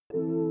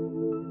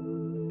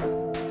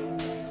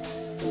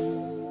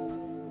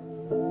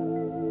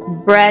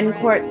Brad and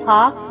Court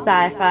Talk,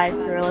 Sci-Fi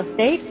Real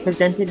Estate,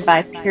 presented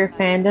by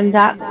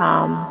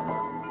PureFandom.com.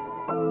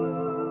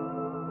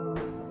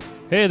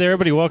 Hey there,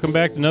 everybody. Welcome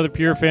back to another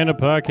Pure Fandom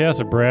podcast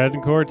of Brad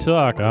and Court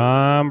Talk.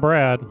 I'm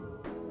Brad.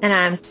 And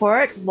I'm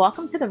Court.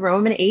 Welcome to the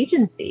Roman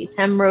Agency.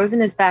 Tim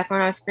Rosen is back on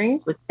our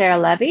screens with Sarah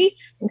Levy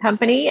and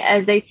company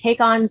as they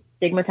take on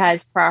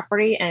stigmatized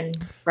property and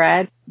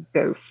Brad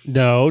ghosts.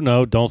 No,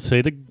 don't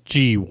say the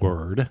G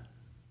word.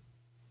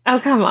 Oh,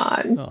 come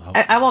on. Oh.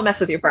 I won't mess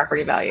with your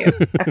property value.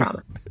 I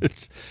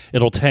promise.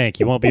 It'll tank.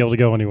 You won't be able to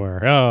go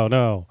anywhere. Oh,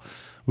 no.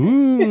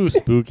 Ooh,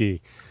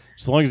 spooky.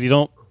 As long as you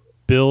don't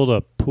build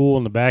a pool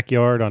in the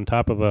backyard on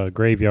top of a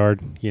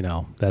graveyard,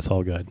 that's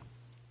all good.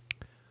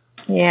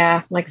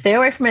 Yeah, stay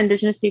away from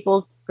indigenous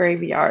people's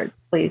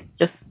graveyards, please.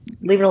 Just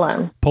leave it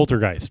alone.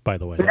 Poltergeist, by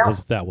the way. That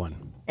was that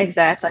one.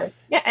 Exactly.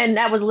 Yeah, and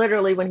that was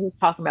literally when he was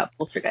talking about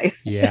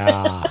poltergeist.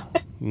 Yeah.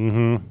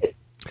 Mm-hmm.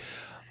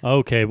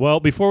 Okay,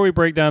 well, before we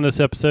break down this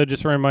episode,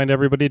 just to remind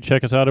everybody to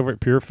check us out over at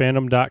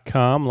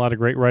purefandom.com. A lot of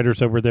great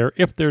writers over there.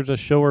 If there's a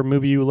show or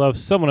movie you love,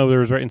 someone over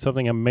there is writing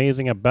something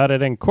amazing about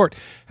it. And Court,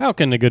 how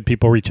can the good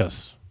people reach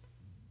us?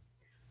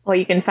 Well,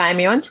 you can find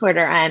me on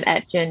Twitter. I'm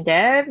at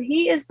JenDev.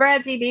 He is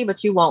Brad ZB,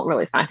 but you won't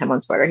really find him on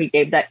Twitter. He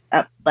gave that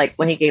up,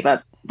 when he gave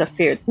up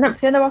Fear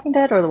the Walking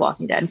Dead or The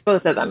Walking Dead.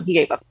 Both of them. He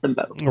gave up them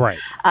both. Right.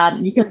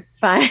 You can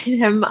find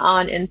him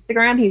on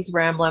Instagram. He's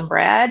Ramblin'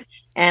 Brad.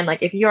 And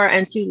if you are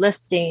into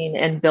lifting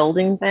and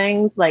building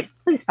things,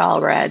 please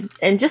follow Brad.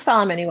 And just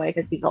follow him anyway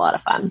because he's a lot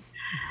of fun.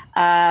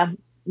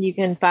 You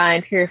can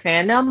find Pure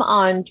Fandom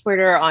on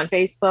Twitter, on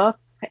Facebook.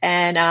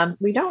 And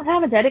we don't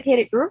have a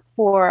dedicated group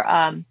for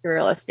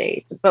Surreal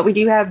Estate, but we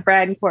do have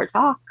Brad and Court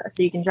Talk,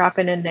 so you can drop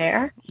in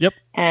there. Yep.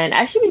 And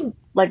I should be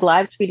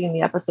live tweeting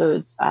the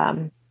episodes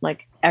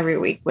every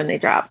week when they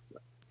drop.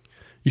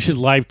 You should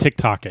live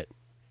TikTok it.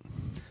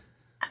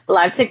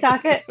 Live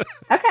TikTok it?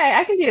 Okay,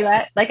 I can do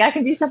that. I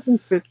can do something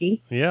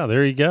spooky. Yeah,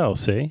 there you go.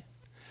 See?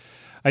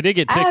 I did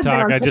get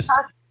TikTok.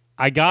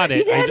 I got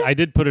it. I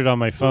did put it on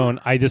my phone.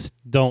 I just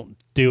don't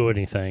do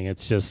anything.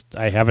 It's just,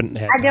 I haven't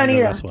had time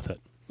to mess with it.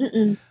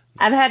 Mm-mm.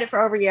 I've had it for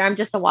over a year. I'm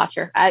just a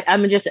watcher.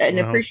 I'm just an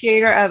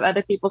appreciator of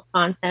other people's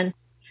content.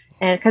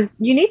 And because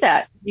you need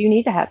that. You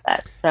need to have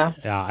that. So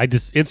yeah,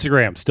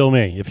 Instagram, still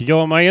me. If you go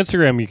on my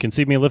Instagram, you can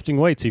see me lifting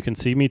weights. You can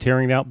see me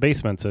tearing out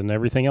basements and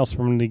everything else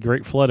from the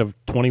Great Flood of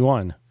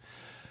 21.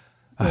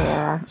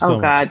 Yeah.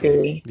 God,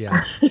 dude. Yeah.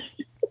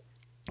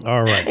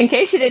 All right. In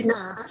case you didn't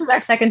know, this is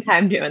our second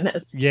time doing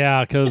this.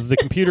 Yeah, because the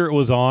computer it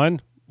was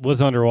on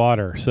was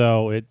underwater,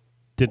 so it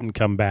didn't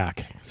come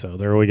back. So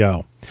there we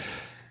go.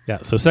 Yeah,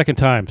 so second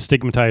time,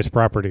 stigmatized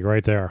property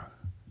right there.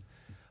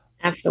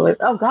 Absolutely.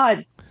 Oh,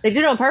 God. They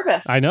did it on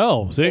purpose. I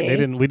know. See, we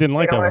didn't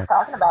like that one. We were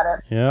talking about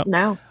it. Yeah.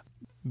 No.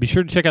 Be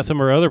sure to check out some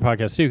of our other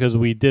podcasts, too, because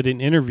we did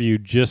an interview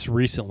just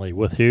recently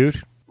with who?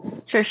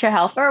 Trisha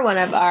Helfer, one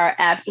of our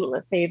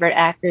absolute favorite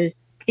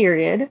actors,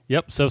 period.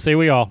 Yep, so say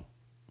we all.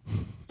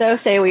 So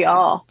say we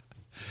all.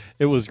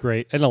 It was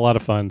great and a lot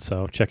of fun,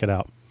 so check it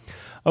out.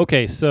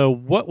 Okay, so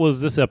what was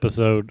this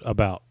episode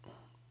about?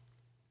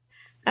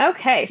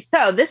 Okay,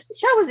 so this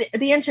show was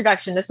the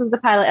introduction. This was the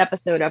pilot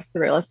episode of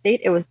Surreal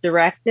Estate. It was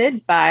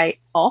directed by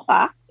Paul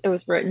Fox. It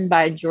was written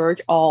by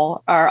George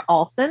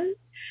Olson.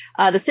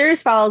 The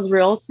series follows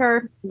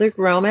realtor Luke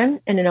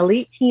Roman and an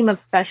elite team of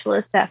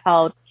specialists that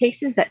followed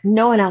cases that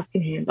no one else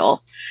can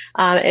handle.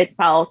 It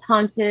follows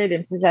haunted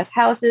and possessed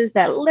houses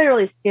that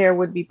literally scare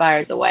would-be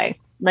buyers away.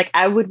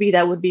 I would be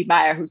that would-be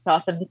buyer who saw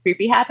something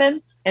creepy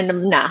happen and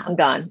I'm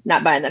gone,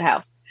 not buying that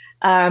house.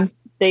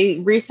 They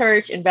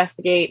research,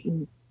 investigate,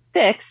 and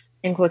fix,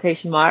 in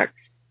quotation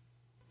marks,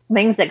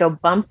 things that go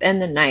bump in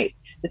the night.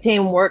 The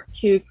team worked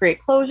to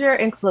create closure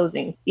and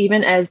closings,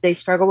 even as they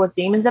struggle with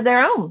demons of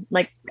their own.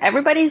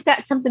 Everybody's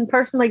got something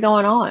personally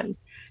going on,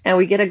 and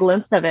we get a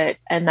glimpse of it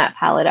in that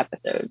pilot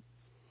episode.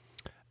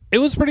 It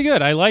was pretty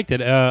good. I liked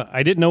it.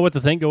 I didn't know what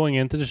to think going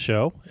into the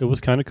show. It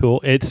was kind of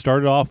cool. It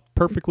started off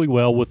perfectly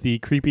well with the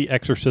creepy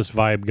exorcist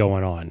vibe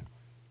going on.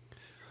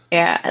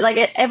 Yeah,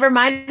 it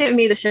reminded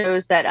me of the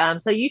shows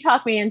that, so you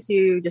talked me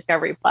into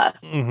Discovery Plus.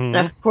 Mm-hmm.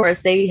 Of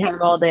course, they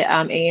have all the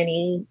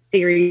A&E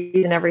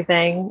series and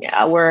everything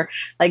where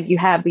you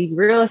have these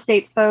real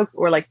estate folks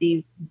or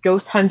these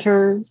ghost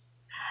hunters.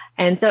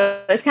 And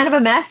so it's kind of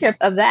a mashup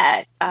of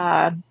that.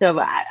 So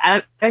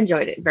I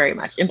enjoyed it very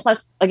much. And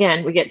plus,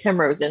 again, we get Tim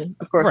Rosen,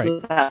 of course,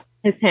 with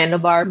his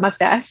handlebar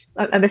mustache.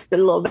 I missed it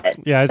a little bit.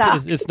 Yeah,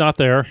 it's not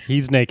there.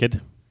 He's naked.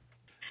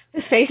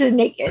 His face is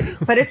naked,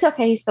 but it's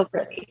okay. He's still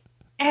pretty.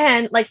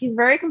 And he's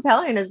very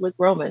compelling as Luke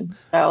Roman,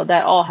 so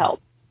that all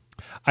helps.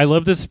 I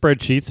love the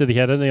spreadsheets that he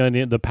had in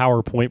the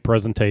PowerPoint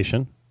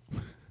presentation.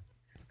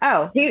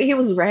 Oh, he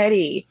was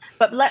ready,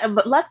 but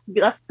let's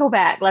go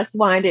back. Let's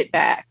wind it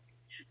back.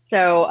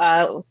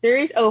 So,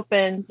 series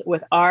opens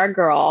with our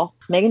girl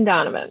Megan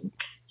Donovan.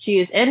 She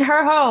is in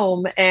her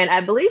home, and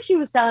I believe she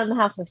was selling the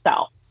house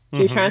herself.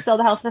 She was trying to sell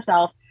the house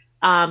herself.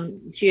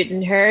 She had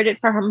inherited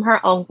from her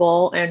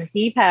uncle, and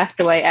he passed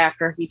away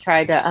after he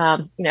tried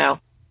to,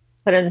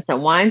 put in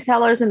some wine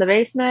cellars in the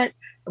basement.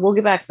 We'll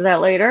get back to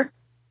that later.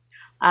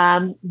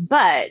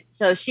 But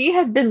so she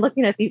had been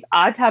looking at these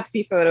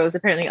autopsy photos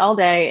apparently all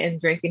day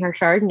and drinking her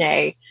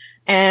Chardonnay.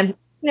 And,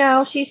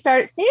 she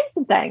started seeing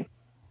some things.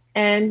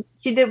 And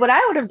she did what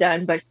I would have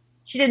done, but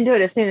she didn't do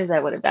it as soon as I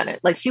would have done it.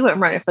 Like she went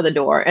running for the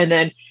door. And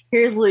then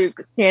here's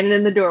Luke standing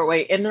in the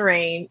doorway in the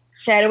rain,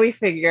 shadowy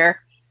figure.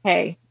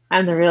 Hey,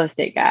 I'm the real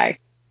estate guy.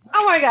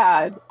 Oh my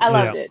God. I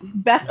loved it.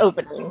 Best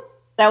opening.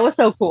 That was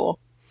so cool.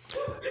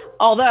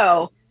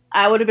 Although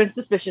I would have been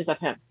suspicious of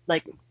him.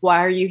 Like,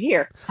 why are you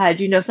here? How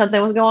did you know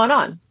something was going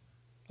on?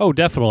 Oh,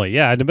 definitely.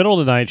 Yeah. In the middle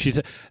of the night, she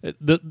said,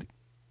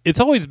 it's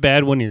always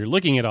bad when you're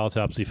looking at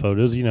autopsy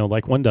photos,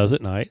 like one does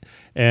at night,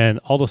 and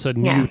all of a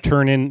sudden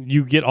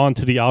you get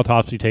onto the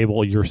autopsy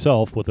table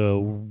yourself with a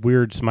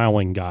weird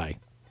smiling guy.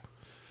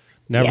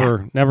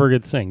 Never a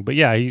good thing. But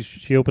yeah,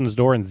 she opened his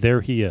door and there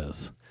he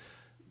is.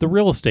 The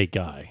real estate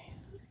guy.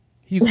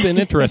 He's been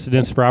interested in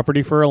this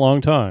property for a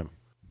long time.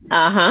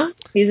 Uh-huh.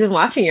 He's been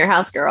watching your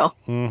house, girl.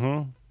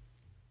 Mm-hmm.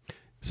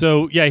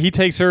 So, yeah, he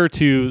takes her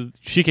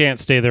she can't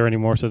stay there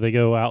anymore, so they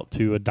go out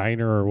to a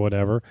diner or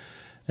whatever,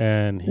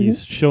 and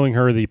he's showing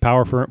her the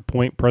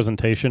PowerPoint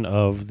presentation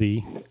of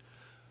the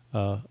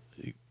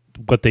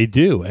what they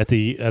do at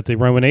the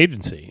Roman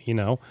agency,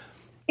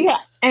 Yeah,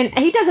 and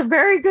he does a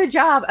very good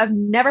job of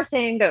never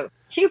saying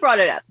ghost. She brought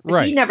it up,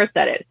 but he never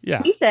said it.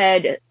 Yeah. He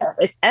said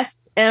it's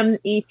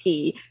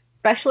SMEP,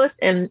 Specialist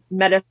in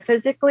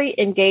Metaphysically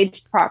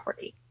Engaged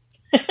Property.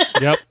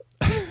 Yep.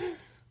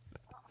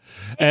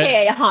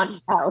 AKA a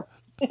haunted house.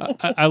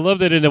 I love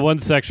that in the one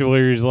section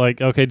where he's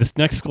like, okay, this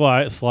next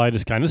slide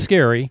is kind of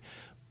scary,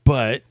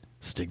 but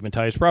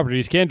stigmatized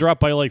properties can drop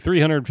by like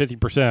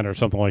 350% or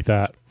something like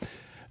that.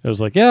 It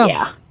was like,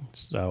 yeah.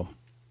 So,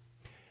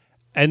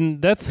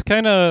 and that's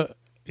kind of,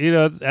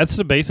 that's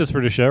the basis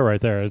for the show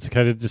right there. It's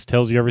kind of just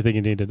tells you everything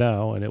you need to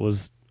know. And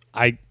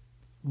I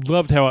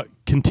loved how it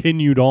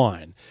continued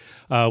on.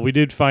 We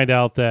did find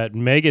out that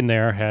Megan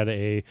there had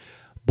a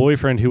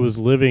boyfriend who was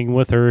living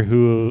with her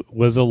who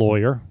was a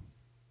lawyer.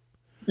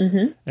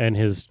 Mm-hmm. And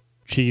his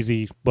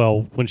cheesy,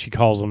 when she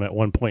calls him at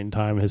one point in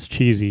time, his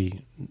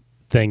cheesy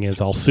thing is,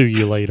 I'll sue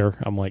you later.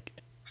 I'm like,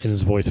 in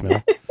his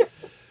voicemail.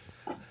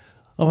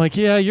 I'm like,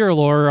 yeah, you're a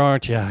lawyer,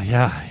 aren't you?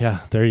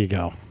 Yeah, there you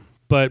go.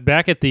 But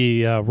back at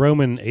the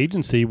Roman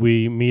agency,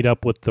 we meet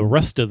up with the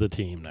rest of the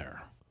team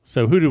there.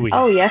 So who do we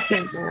have? Oh, yes, we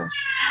do.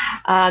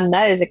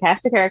 That is a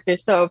cast of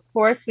characters. So, of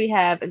course, we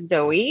have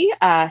Zoe.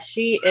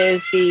 She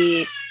is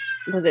the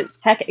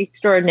tech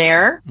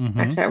extraordinaire. Mm-hmm.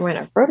 Actually,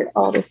 I wrote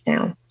all this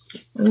down.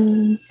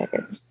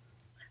 Seconds.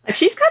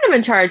 She's kind of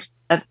in charge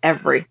of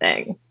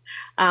everything.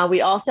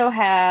 We also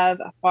have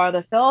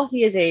Father Phil.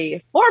 He is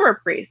a former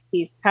priest.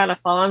 He's kind of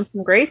fallen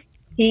from grace.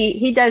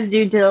 He does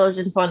due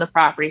diligence on the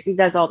properties. He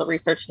does all the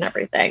research and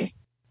everything.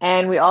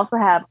 And we also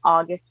have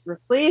August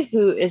Ripley,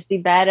 who is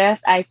the badass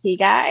IT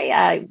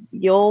guy.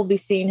 You'll be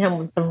seeing him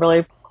with some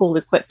really cool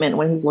equipment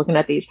when he's looking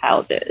at these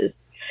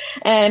houses.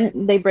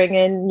 And they bring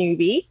in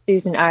newbie,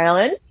 Susan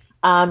Ireland.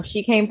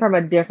 She came from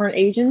a different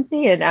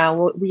agency,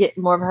 and we get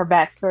more of her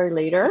backstory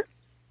later.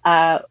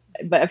 But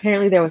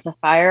apparently there was a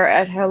fire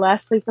at her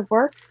last place of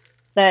work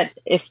that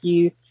if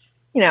you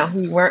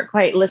weren't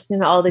quite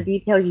listening to all the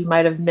details, you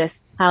might have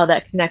missed how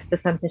that connects to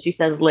something she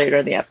says later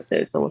in the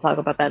episode. So we'll talk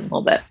about that in a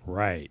little bit.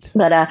 Right.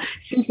 But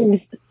she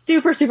seems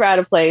super, super out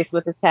of place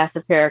with this cast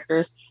of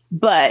characters.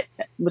 But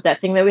with that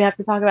thing that we have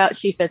to talk about,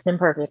 she fits in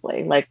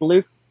perfectly. Like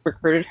Luke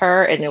recruited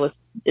her, and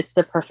it's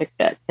the perfect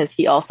fit because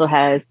he also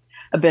has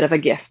a bit of a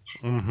gift.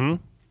 Mm-hmm.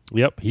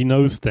 Yep. He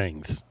knows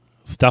things.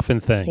 Stuff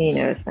and things. He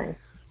knows things.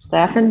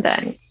 Stuff and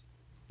things.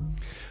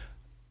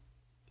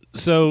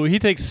 So he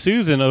takes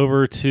Susan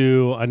over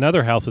to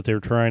another house that they were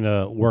trying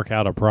to work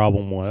out a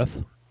problem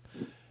with,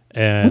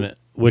 and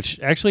which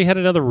actually had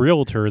another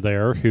realtor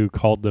there who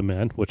called them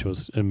in, which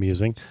was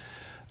amusing.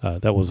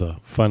 That was a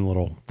fun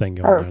little thing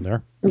going on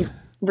there.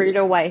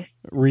 Rita Weiss.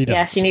 Rita.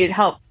 Yeah, she needed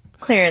help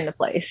clearing the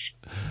place.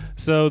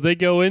 So they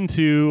go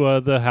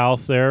into the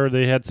house there.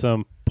 They had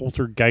some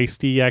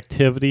poltergeisty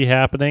activity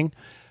happening,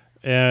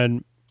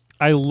 and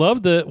I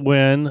loved it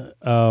when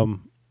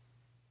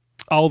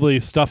all the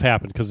stuff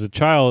happened because the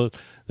child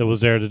that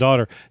was there, the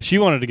daughter, she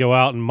wanted to go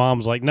out, and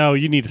mom's like, no,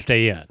 you need to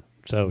stay in.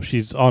 So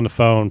she's on the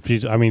phone.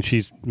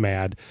 She's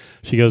mad.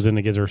 She goes in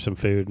to get her some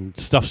food, and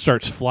stuff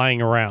starts flying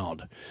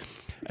around.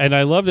 And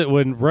I loved it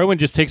when Rowan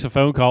just takes a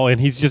phone call, and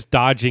he's just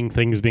dodging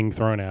things being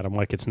thrown at him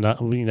like it's not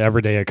an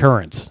everyday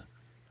occurrence.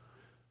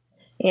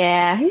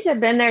 Yeah, he said,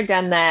 been there,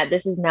 done that.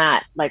 This is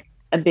not like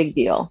a big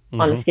deal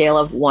on the scale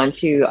of 1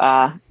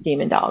 to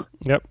Demon Dog.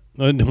 Yep.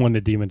 1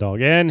 to Demon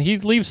Dog. And he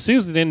leaves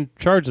Susan in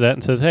charge of that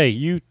and says, hey,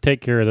 you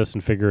take care of this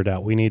and figure it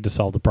out. We need to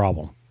solve the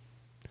problem.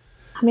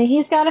 I mean,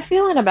 he's got a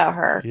feeling about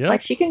her. Yep.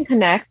 Like she can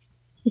connect.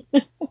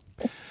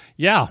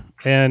 Yeah.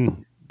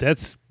 And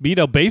that's,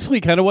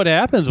 basically kind of what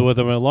happens with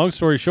him. And long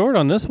story short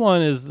on this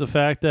one is the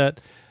fact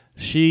that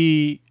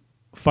she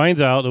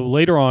finds out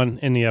later on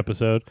in the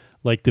episode,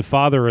 like the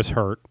father is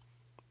hurt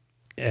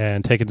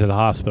and taken to the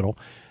hospital.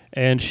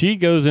 And she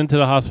goes into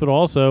the hospital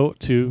also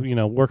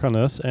to, work on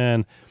this.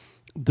 And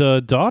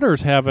the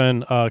daughter's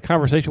having a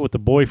conversation with the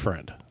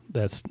boyfriend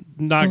that's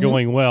not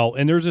going well.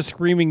 And there's a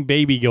screaming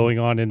baby going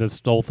on in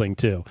this whole thing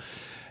too.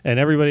 And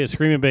everybody is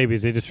screaming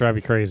babies. They just drive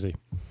you crazy.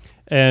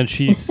 And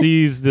she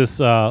sees this,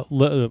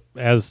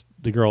 as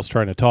the girl's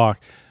trying to talk,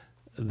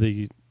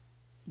 the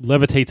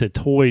levitates a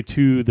toy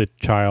to the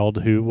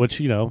child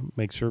which,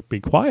 makes her be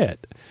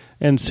quiet.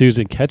 And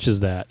Susan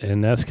catches that.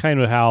 And that's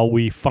kind of how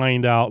we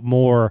find out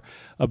more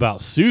about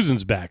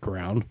Susan's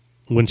background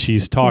when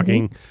she's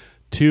talking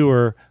to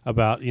her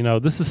about,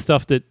 this is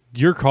stuff that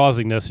you're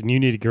causing this and you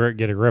need to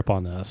get a grip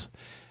on this.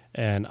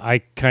 And I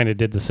kind of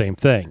did the same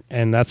thing.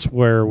 And that's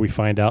where we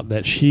find out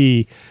that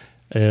she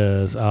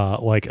is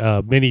like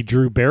a mini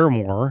Drew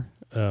Barrymore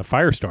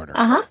fire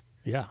starter.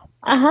 Yeah.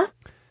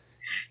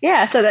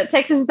 Yeah, so that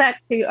takes us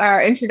back to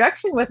our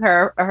introduction with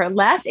her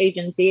last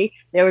agency.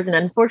 There was an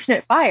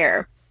unfortunate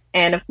fire.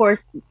 And of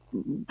course,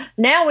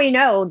 now we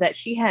know that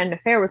she had an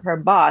affair with her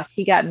boss.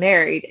 He got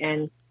married,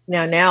 and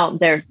now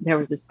there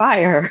was this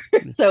fire.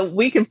 So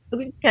we can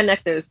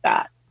connect those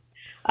dots.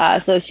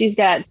 So she's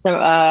got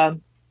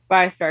some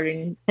fire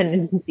starting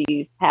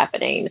tendencies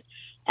happening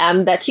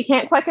that she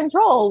can't quite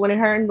control when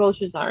her and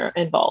Roaches are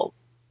involved.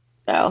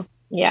 So,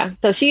 yeah.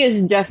 So she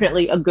is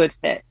definitely a good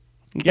fit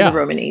for the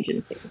Roman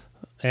agency.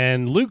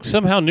 And Luke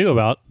somehow knew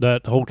about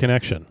that whole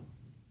connection.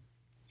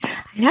 I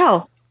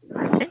know.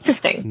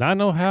 Interesting. Not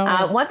know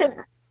how. One thing.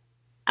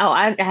 Oh,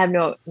 I have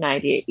no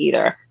idea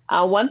either.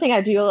 One thing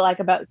I do like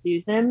about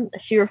Susan,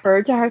 she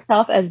referred to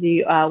herself as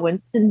the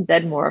Winston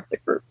Zedmore of the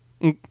group.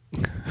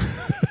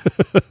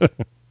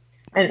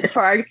 And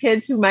for our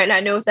kids who might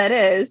not know what that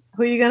is,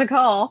 who are you going to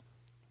call?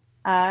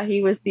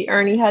 He was the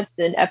Ernie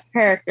Hudson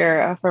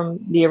character from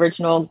the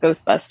original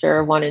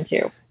Ghostbuster 1 and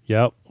 2.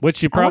 Yep,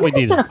 which you probably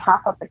need. He's going to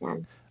pop up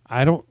again.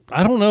 I don't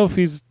know if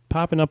he's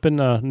popping up in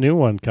a new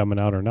one coming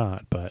out or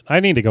not, but I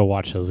need to go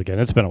watch those again.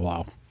 It's been a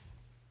while.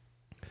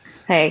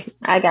 Hey,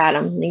 I got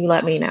him. You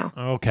let me know.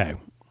 Okay.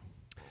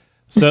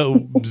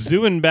 So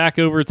zooming back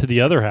over to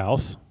the other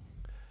house,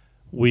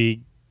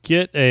 we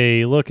get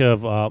a look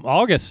of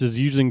August is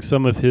using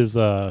some of his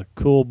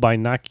cool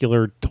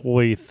binocular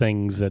toy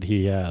things that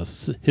he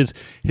has.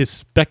 His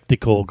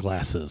spectacle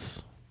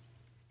glasses.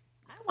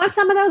 I want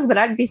some of those, but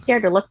I'd be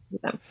scared to look through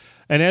them.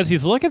 And as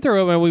he's looking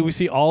through them, we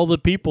see all the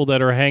people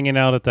that are hanging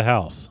out at the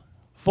house.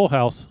 Full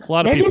house. A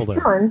lot of people there.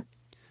 Chilling.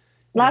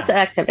 Lots of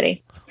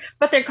activity.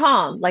 But they're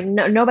calm. Like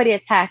nobody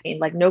attacking.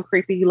 Like no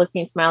creepy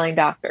looking smiling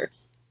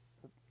doctors.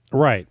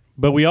 Right.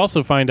 But we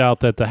also find out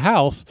that the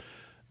house,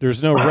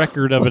 there's no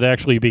record of it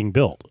actually being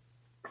built.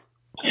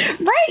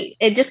 Right.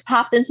 It just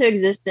popped into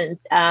existence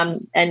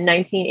in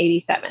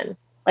 1987.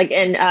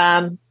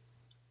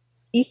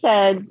 He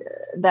said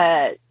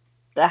that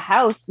the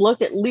house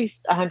looked at least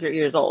 100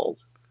 years old.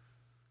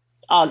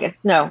 August.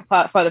 No,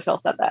 Father Phil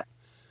said that.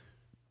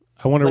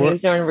 I wonder when he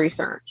was doing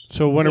research.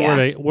 So wonder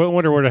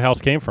where the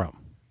house came from.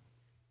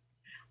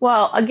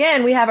 Well,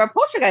 again, we have our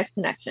Poltergeist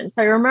connection.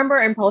 So remember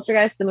in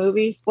Poltergeist the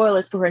movie,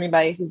 spoilers for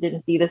anybody who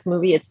didn't see this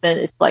movie, it's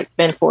been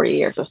 40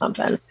 years or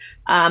something.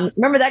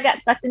 Remember that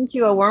got sucked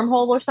into a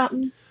wormhole or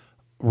something?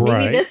 Right.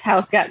 Maybe this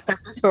house got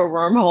sucked into a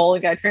wormhole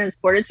and got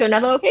transported to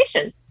another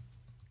location.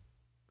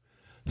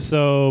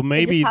 So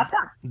maybe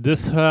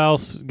this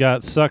house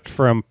got sucked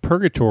from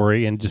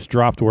purgatory and just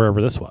dropped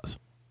wherever this was.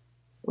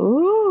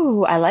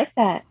 Ooh, I like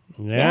that.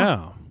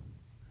 Yeah.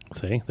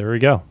 See, there we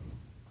go.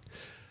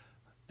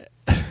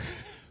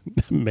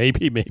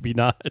 Maybe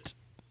not.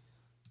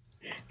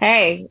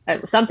 Hey,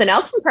 something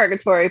else from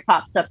purgatory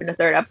pops up in the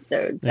third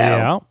episode. So.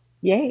 Yeah.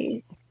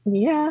 Yay.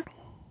 Yeah.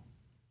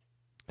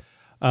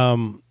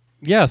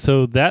 Yeah,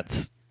 so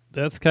that's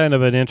kind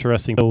of an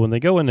interesting. So when they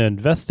go in to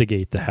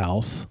investigate the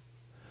house,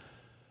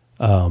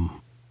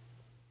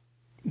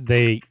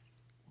 they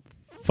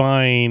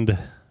find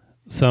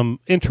some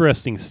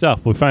interesting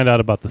stuff. We find out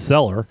about the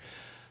cellar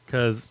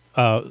because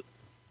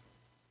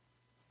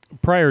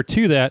prior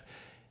to that,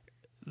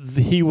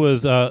 he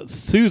was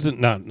Susan,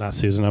 not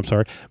Susan. I'm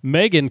sorry,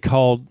 Megan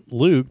called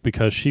Luke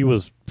because she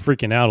was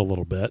freaking out a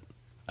little bit,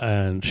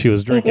 and she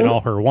was drinking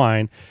all her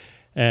wine,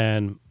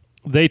 and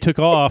they took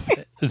off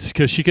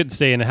because she couldn't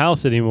stay in the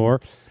house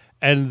anymore.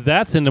 And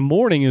that's in the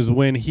morning is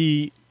when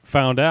he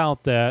found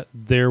out that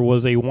there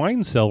was a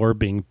wine cellar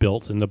being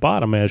built in the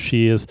bottom as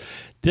she is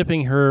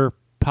dipping her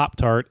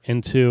Pop-Tart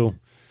into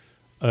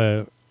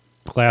a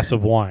glass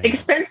of wine.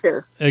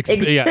 Expensive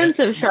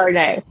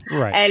Chardonnay.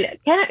 Right. And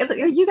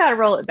you got to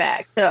roll it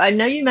back. So I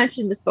know you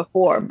mentioned this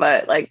before,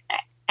 but like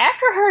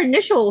after her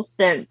initial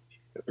stint,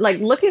 like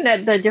looking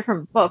at the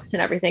different books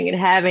and everything and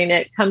having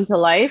it come to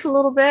life a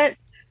little bit,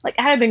 like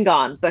I had been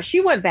gone, but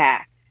she went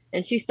back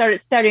and she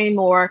started studying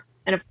more.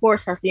 And of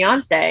course her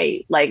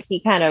fiance, like he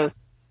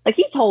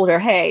told her,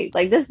 hey,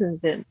 like this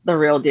isn't the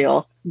real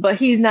deal, but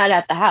he's not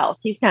at the house.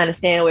 He's kind of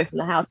staying away from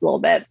the house a little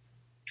bit.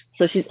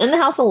 So she's in the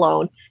house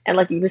alone. And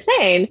like you were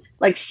saying,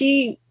 like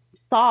she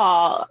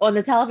saw on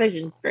the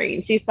television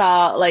screen, she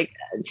saw like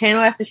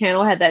channel after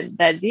channel had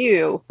that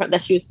view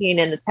that she was seeing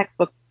in the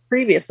textbook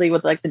previously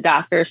with like the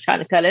doctors trying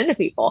to cut into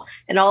people.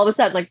 And all of a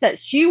sudden, like I said,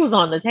 she was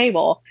on the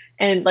table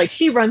and like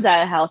she runs out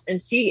of the house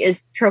and she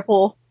is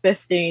triple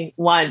fisting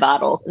wine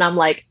bottles. And I'm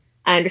like,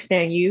 I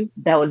understand you.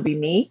 That would be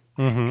me.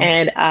 Mm-hmm.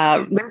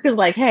 And Luke is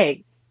like,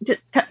 hey,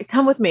 just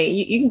come with me.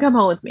 You can come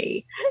home with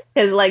me.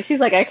 Because like she's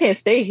like, I can't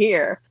stay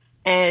here.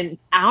 And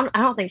I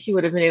don't think she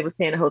would have been able to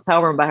stay in a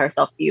hotel room by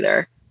herself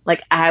either.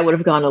 Like I would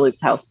have gone to Luke's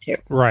house too.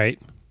 Right.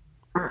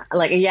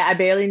 Like, yeah, I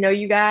barely know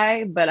you,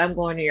 guy, but I'm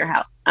going to your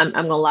house. I'm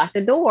gonna lock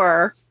the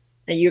door,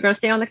 and you're gonna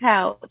stay on the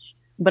couch.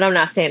 But I'm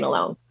not staying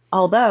alone.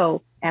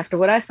 Although after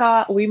what I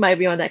saw, we might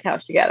be on that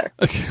couch together.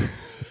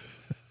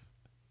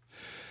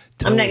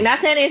 I'm not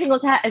saying anything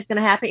is going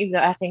to happen, even though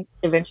I think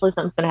eventually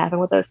something's going to happen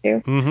with those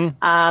two.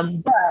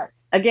 Mm-hmm. But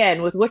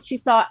again, with what she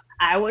saw,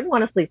 I wouldn't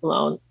want to sleep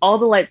alone. All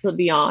the lights would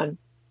be on,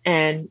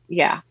 and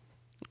yeah,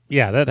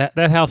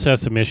 that house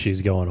has some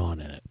issues going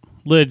on in it.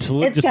 It's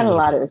got a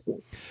lot of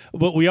issues.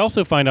 But we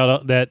also find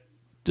out that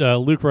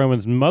Luke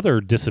Roman's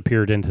mother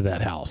disappeared into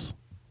that house.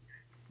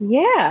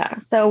 Yeah,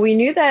 so we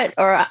knew that,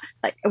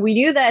 we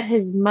knew that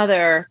his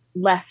mother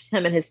left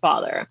him and his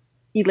father.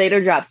 He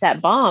later drops that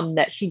bomb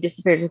that she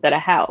disappears within a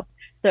house.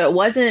 So it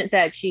wasn't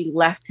that she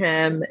left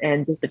him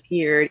and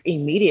disappeared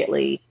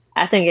immediately.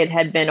 I think it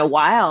had been a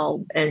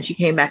while, and she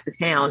came back to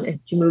town, and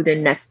she moved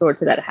in next door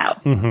to that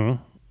house.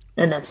 Mm-hmm.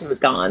 And then she was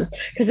gone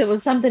because it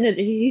was something that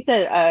he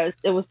said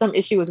it was some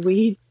issue with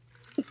weeds.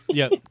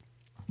 Yeah,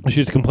 she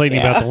was complaining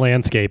about the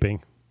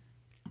landscaping.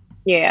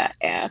 Yeah.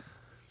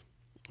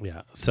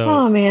 So,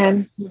 oh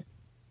man.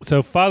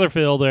 So Father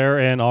Phil there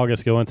and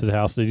August go into the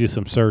house to do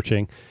some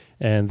searching.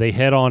 And they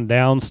head on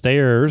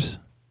downstairs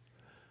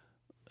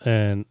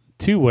and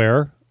to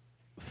where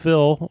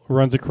Phil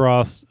runs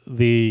across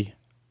the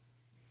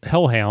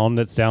hellhound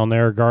that's down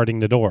there guarding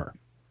the door.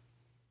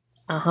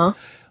 Uh-huh.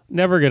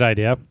 Never a good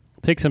idea.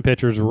 Takes some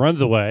pictures, runs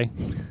away,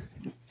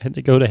 and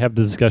they go to have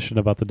the discussion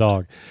about the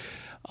dog.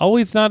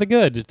 Always not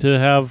good to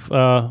have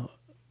a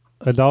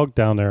dog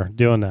down there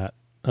doing that,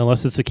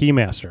 unless it's a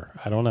keymaster.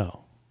 I don't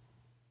know.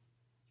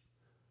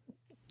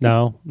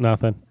 No,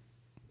 nothing.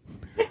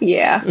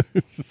 Yeah.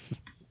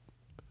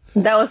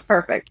 That was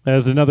perfect. That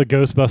was another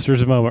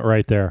Ghostbusters moment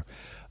right there.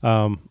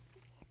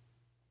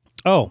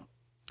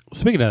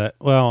 Speaking of that,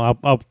 well,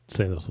 I'll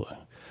say this way.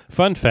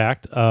 Fun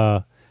fact,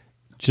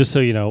 just so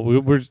you know,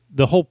 we're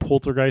the whole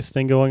poltergeist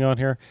thing going on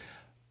here.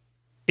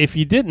 If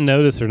you didn't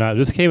notice or not,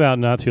 this came out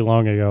not too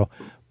long ago,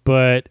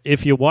 but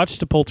if you watched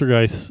the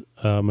Poltergeist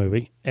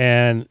movie,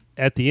 and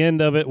at the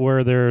end of it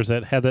where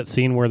had that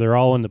scene where they're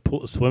all in the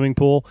swimming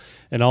pool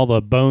and all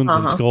the bones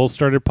and skulls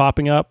started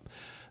popping up,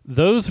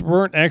 those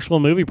weren't actual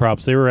movie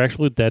props. They were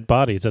actually dead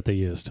bodies that they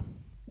used.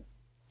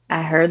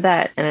 I heard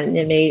that, and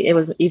it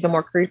was even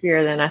more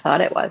creepier than I thought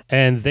it was.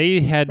 And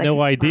they had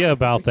no idea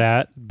about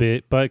that,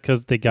 but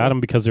because they got them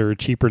because they were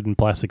cheaper than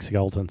plastic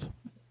skeletons.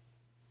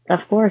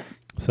 Of course.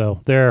 So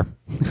there,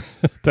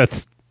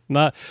 that's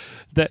not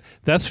that.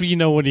 That's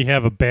when you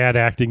have a bad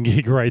acting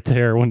gig right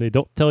there, when they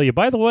don't tell you.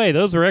 By the way,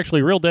 those are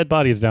actually real dead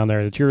bodies down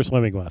there that you're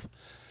swimming with.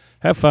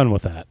 Have fun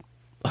with that.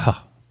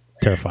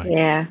 Terrifying.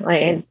 Yeah,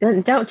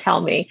 and don't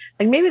tell me.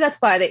 Maybe that's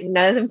why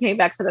none of them came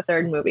back for the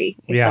third movie.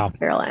 Yeah,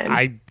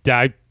 Caroline.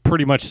 I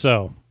pretty much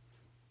so.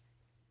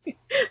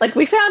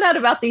 We found out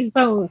about these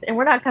bones, and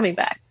we're not coming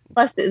back.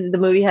 Plus, the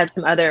movie had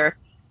some other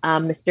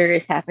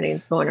mysterious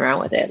happenings going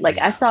around with it.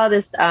 I saw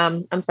this.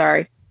 I'm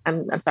sorry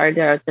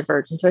to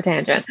diverge into a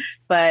tangent,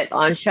 but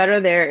on Shudder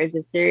there is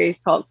a series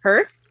called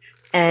Cursed,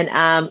 and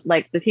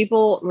the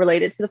people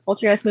related to the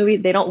Poltergeist movie,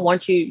 they don't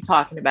want you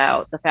talking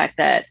about the fact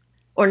that.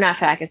 Or not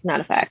fact, it's not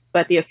a fact,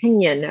 but the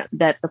opinion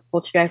that the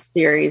Poltergeist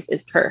series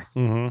is cursed.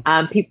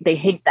 Mm-hmm. People, they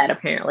hate that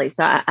apparently.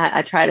 So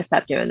I try to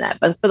stop doing that.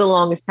 But for the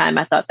longest time,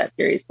 I thought that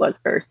series was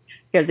cursed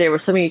because there were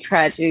so many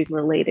tragedies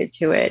related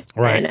to it,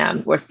 right,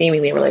 and were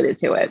seemingly related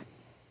to it.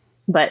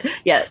 But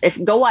yeah,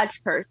 go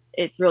watch Cursed.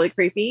 It's really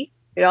creepy.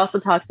 It also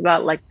talks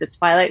about the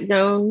Twilight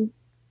Zone,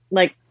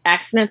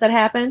 accident that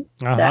happened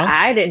that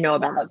I didn't know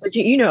about. Did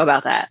you know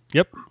about that?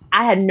 Yep.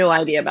 I had no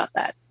idea about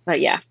that. But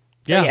yeah,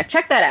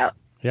 check that out.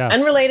 Yeah.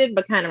 Unrelated,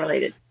 but kind of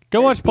related.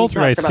 Go watch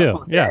Poltergeist too.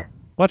 Poltergeist. Yeah.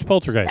 Watch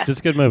Poltergeist. Yeah. It's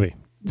a good movie.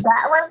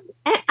 That one,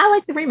 and I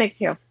like the remake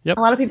too. Yep. A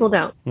lot of people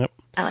don't. Yep.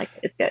 I like it.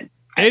 It's good.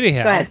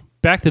 Anyhow, go ahead.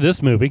 Back to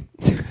this movie.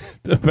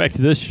 Back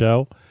to this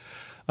show.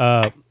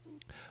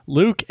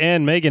 Luke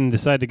and Megan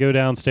decide to go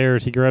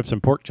downstairs. He grabs some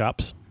pork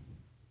chops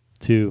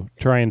to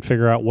try and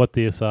figure out what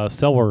this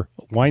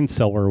wine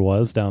cellar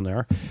was down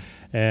there.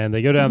 And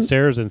they go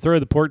downstairs and throw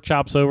the pork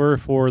chops over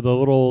for the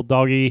little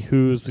doggy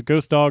who's a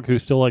ghost dog who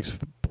still likes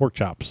pork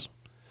chops.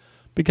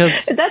 Because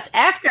that's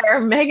after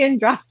Megan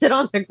drops it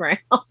on the ground.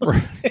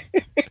 Right.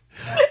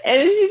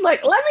 And she's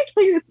like, let me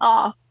clean this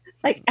off.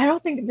 I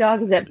don't think the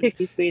dog is that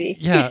picky, sweetie.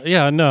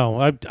 Yeah,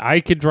 no. I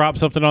could drop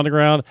something on the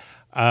ground.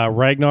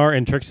 Ragnar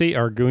and Trixie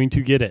are going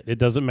to get it. It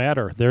doesn't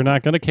matter. They're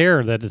not going to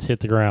care that it's hit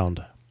the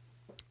ground.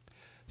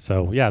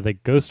 So, yeah, the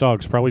ghost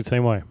dog's probably the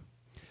same way.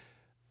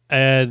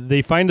 And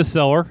they find a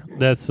cellar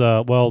that's,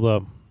 not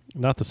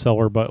the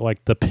cellar, but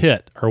the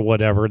pit or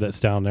whatever that's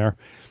down there.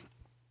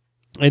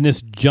 And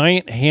this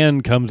giant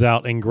hand comes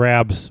out and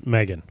grabs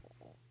Megan.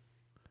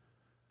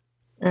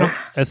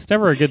 That's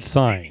never a good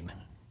sign.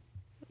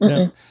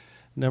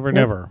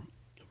 Never.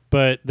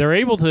 But they're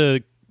able to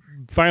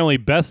finally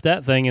bests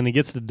that thing, and he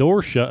gets the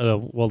door shut.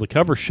 The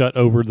cover shut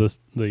over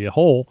the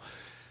hole,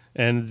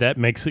 and that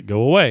makes it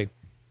go away,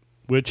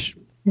 which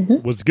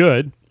was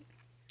good.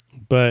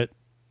 But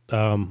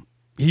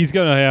Luke's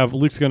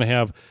going to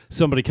have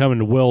somebody come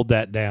and weld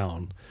that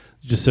down,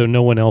 just so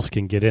no one else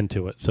can get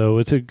into it. So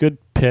it's a good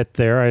pit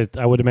there.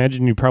 I would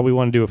imagine you probably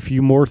want to do a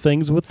few more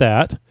things with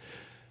that.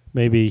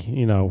 Maybe,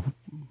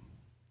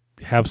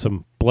 have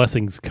some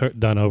blessings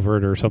done over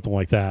it or something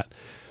like that.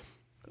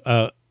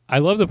 I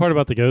love the part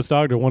about the ghost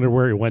dog. I wondered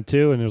where he went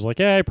to, and it was like,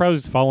 he probably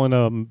just following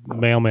a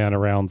mailman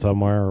around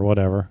somewhere or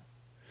whatever.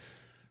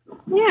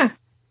 Yeah,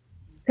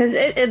 because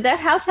that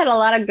house had a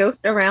lot of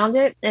ghosts around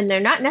it, and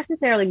they're not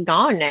necessarily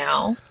gone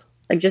now,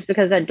 like just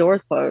because that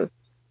door's closed.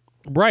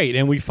 Right,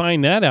 and we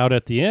find that out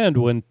at the end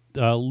when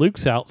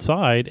Luke's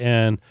outside,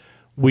 and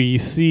we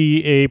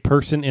see a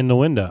person in the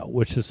window,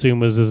 which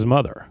assume is his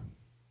mother.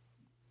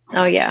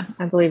 Oh, yeah.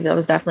 I believe that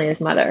was definitely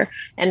his mother.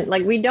 And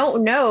we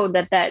don't know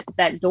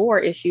that door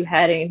issue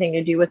had anything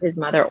to do with his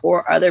mother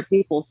or other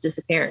people's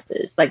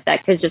disappearances.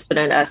 That could just been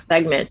a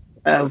segment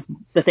of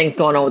the things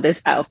going on with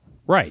this house.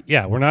 Right.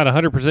 Yeah. We're not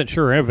 100%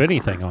 sure of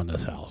anything on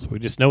this house. We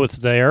just know it's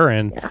there,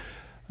 and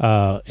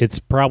it's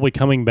probably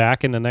coming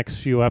back in the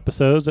next few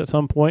episodes at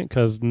some point,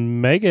 because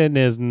Megan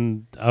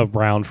isn't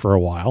around for a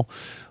while,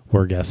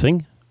 we're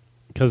guessing,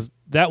 because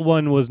that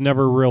one was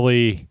never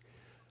really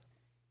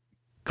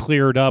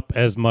cleared up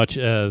as much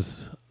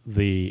as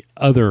the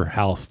other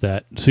house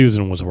that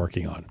Susan was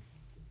working on.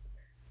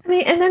 I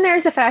mean, and then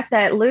there's the fact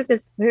that Luke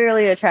is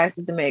clearly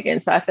attracted to Megan,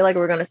 so I feel like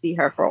we're going to see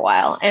her for a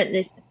while.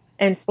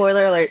 And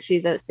spoiler alert,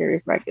 she's a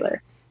series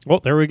regular.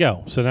 Well, there we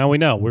go. So now we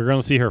know we're going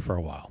to see her for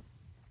a while.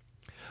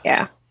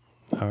 Yeah.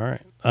 All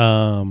right.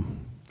 I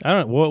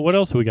don't know. What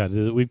else we got?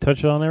 Did we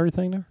touch on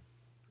everything there?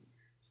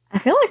 I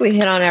feel like we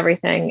hit on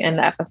everything in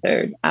the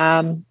episode.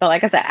 But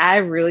like I said, I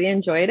really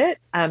enjoyed it.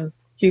 I'm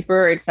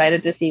super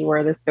excited to see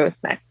where this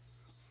goes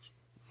next.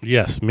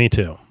 Yes, me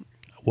too.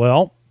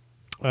 Well,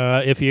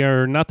 if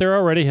you're not there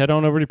already, head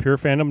on over to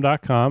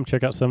purefandom.com.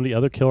 Check out some of the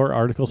other killer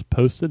articles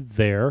posted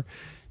there.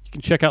 You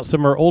can check out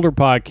some of our older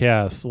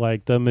podcasts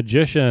like The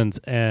Magicians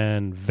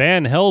and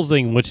Van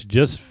Helsing, which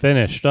just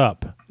finished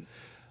up.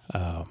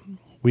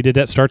 We did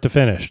that start to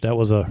finish. That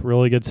was a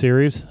really good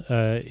series.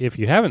 If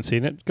you haven't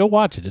seen it, go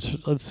watch it.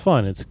 It's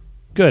fun. It's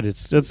good.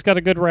 It's got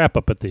a good wrap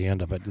up at the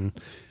end of it, and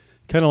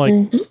kind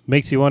of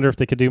makes you wonder if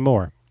they could do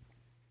more.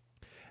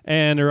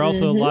 And there are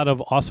also a lot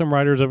of awesome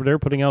writers over there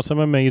putting out some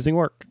amazing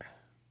work.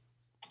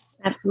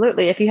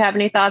 Absolutely. If you have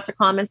any thoughts or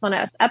comments on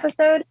this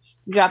episode,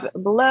 drop it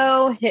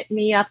below. Hit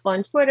me up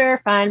on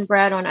Twitter. Find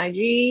Brad on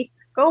IG.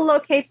 Go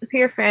locate the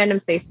Pure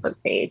Fandom Facebook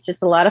page.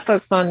 It's a lot of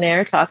folks on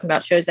there talking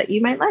about shows that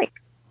you might like.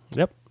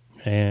 Yep.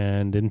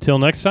 And until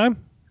next time.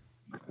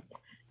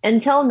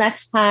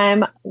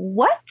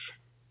 What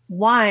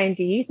wine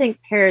do you think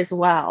pairs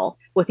well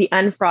with the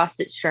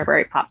unfrosted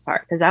strawberry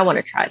Pop-Tart? Because I want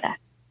to try that.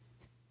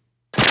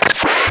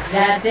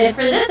 That's it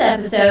for this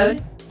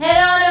episode.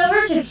 Head on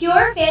over to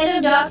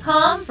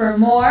purefandom.com for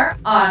more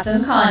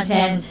awesome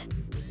content.